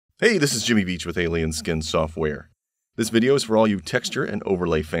Hey, this is Jimmy Beach with Alien Skin Software. This video is for all you texture and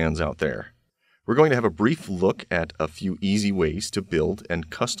overlay fans out there. We're going to have a brief look at a few easy ways to build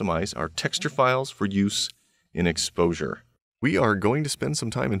and customize our texture files for use in exposure. We are going to spend some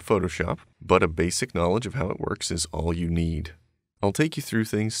time in Photoshop, but a basic knowledge of how it works is all you need. I'll take you through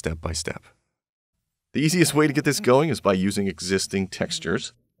things step by step. The easiest way to get this going is by using existing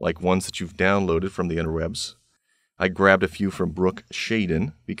textures, like ones that you've downloaded from the interwebs. I grabbed a few from Brooke,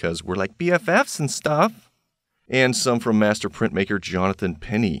 Shaden, because we're like BFFs and stuff, and some from master printmaker Jonathan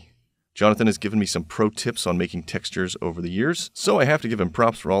Penney. Jonathan has given me some pro tips on making textures over the years, so I have to give him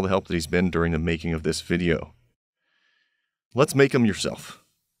props for all the help that he's been during the making of this video. Let's make them yourself.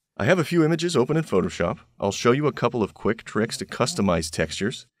 I have a few images open in Photoshop. I'll show you a couple of quick tricks to customize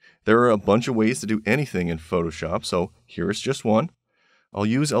textures. There are a bunch of ways to do anything in Photoshop, so here is just one. I'll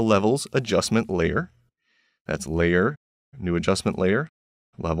use a levels adjustment layer. That's layer, new adjustment layer,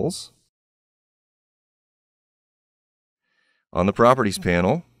 levels. On the properties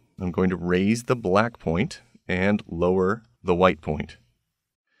panel, I'm going to raise the black point and lower the white point.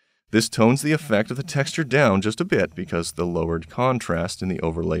 This tones the effect of the texture down just a bit because the lowered contrast in the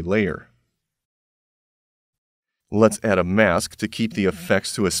overlay layer. Let's add a mask to keep the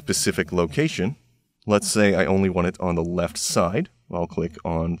effects to a specific location. Let's say I only want it on the left side. I'll click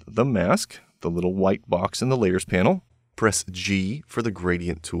on the mask, the little white box in the layers panel, press G for the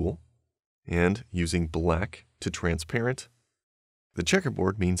gradient tool, and using black to transparent. The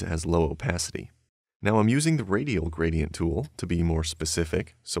checkerboard means it has low opacity. Now I'm using the radial gradient tool to be more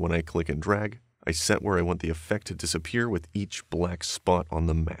specific, so when I click and drag, I set where I want the effect to disappear with each black spot on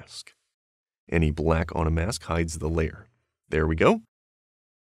the mask. Any black on a mask hides the layer. There we go.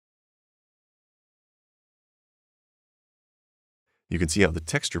 You can see how the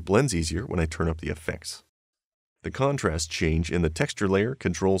texture blends easier when I turn up the effects. The contrast change in the texture layer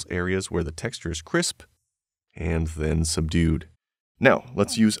controls areas where the texture is crisp and then subdued. Now,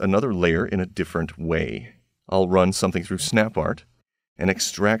 let's use another layer in a different way. I'll run something through SnapArt and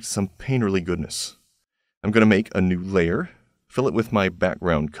extract some painterly goodness. I'm going to make a new layer, fill it with my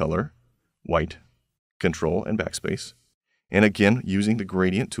background color, white, Control and backspace, and again using the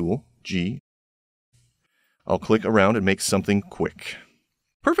gradient tool, G. I'll click around and make something quick.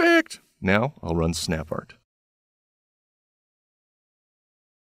 Perfect! Now I'll run SnapArt.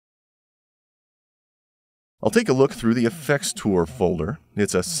 I'll take a look through the Effects Tour folder.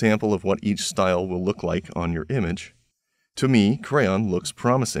 It's a sample of what each style will look like on your image. To me, crayon looks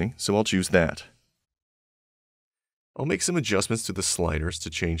promising, so I'll choose that. I'll make some adjustments to the sliders to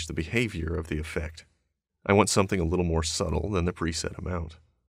change the behavior of the effect. I want something a little more subtle than the preset amount.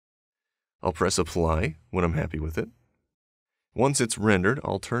 I'll press Apply when I'm happy with it. Once it's rendered,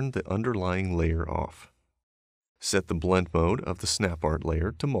 I'll turn the underlying layer off. Set the blend mode of the SnapArt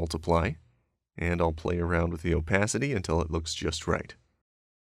layer to multiply, and I'll play around with the opacity until it looks just right.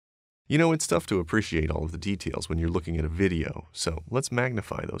 You know, it's tough to appreciate all of the details when you're looking at a video, so let's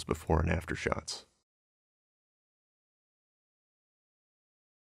magnify those before and after shots.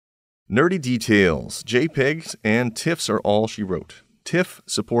 Nerdy details, JPEGs, and TIFFs are all she wrote. TIFF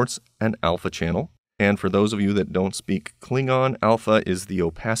supports an alpha channel, and for those of you that don't speak Klingon, alpha is the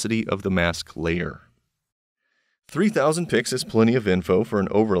opacity of the mask layer. 3000 pics is plenty of info for an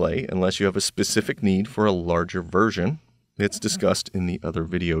overlay unless you have a specific need for a larger version. It's discussed in the other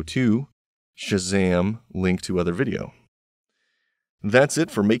video too. Shazam, link to other video. That's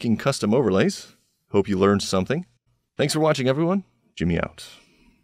it for making custom overlays. Hope you learned something. Thanks for watching, everyone. Jimmy out.